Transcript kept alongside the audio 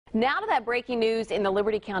Now to that breaking news in the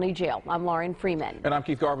Liberty County Jail. I'm Lauren Freeman. And I'm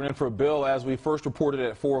Keith Garvin in for Bill. As we first reported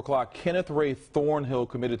at 4 o'clock, Kenneth Ray Thornhill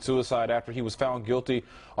committed suicide after he was found guilty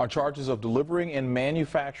on charges of delivering and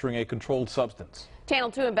manufacturing a controlled substance.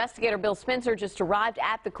 Channel 2 investigator Bill Spencer just arrived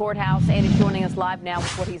at the courthouse and is joining us live now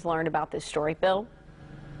with what he's learned about this story. Bill?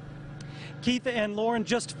 Keith and Lauren,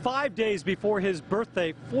 just 5 days before his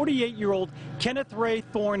birthday, 48-year-old Kenneth Ray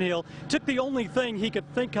Thornhill took the only thing he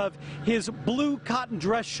could think of, his blue cotton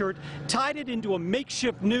dress shirt, tied it into a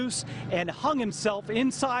makeshift noose, and hung himself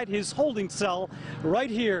inside his holding cell right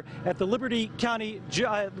here at the Liberty County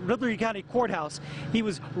Courthouse. He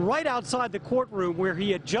was right outside the courtroom where he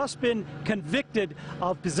had just been convicted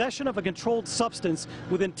of possession of a controlled substance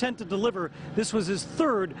with intent to deliver. This was his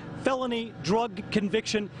third felony drug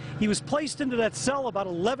conviction. He was placed into that cell about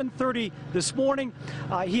 11:30 this morning.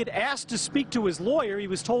 He had asked to speak to his lawyer. He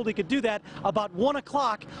was told he could do that about 1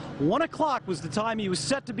 o'clock. 1 o'clock was the time he was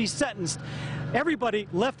set to be sentenced. Everybody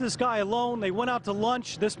left this guy alone. They went out to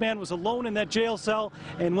lunch. This man was alone in that jail cell,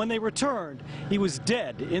 and when they returned, he was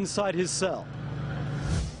dead inside his cell.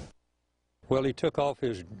 Well, he took off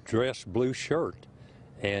his dress blue shirt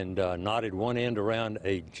and knotted one end around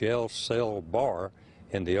a jail cell bar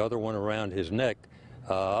and the other one around his neck,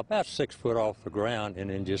 about 6 foot off the ground, and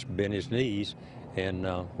then just bent his knees and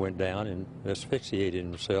went down and asphyxiated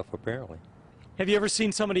himself, apparently. Have you ever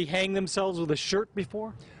seen somebody hang themselves with a shirt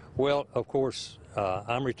before? Well, of course,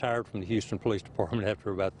 I'm retired from the Houston Police Department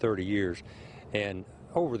after about 30 years, and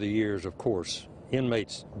over the years, of course,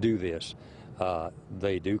 inmates do this.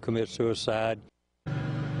 They do commit suicide.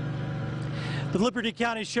 The Liberty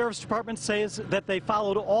County Sheriff's Department says that they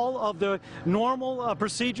followed all of the normal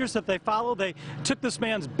procedures that they follow. They took this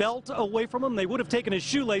man's belt away from him. They would have taken his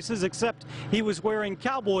shoelaces, except he was wearing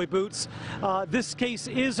cowboy boots. This case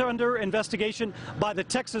is under investigation by the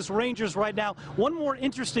Texas Rangers right now. One more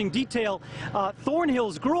interesting detail,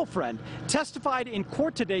 Thornhill's girlfriend testified in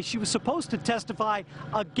court today. She was supposed to testify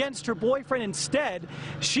against her boyfriend. Instead,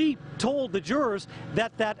 she told the jurors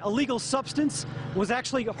that that illegal substance was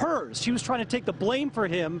actually hers. She was trying to take the blame for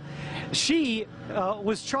him. She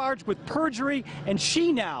was charged with perjury, and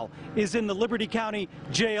she now is in the Liberty County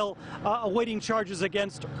Jail awaiting charges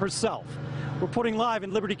against herself. Reporting live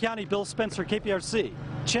in Liberty County, Bill Spencer, KPRC,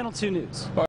 Channel 2 News.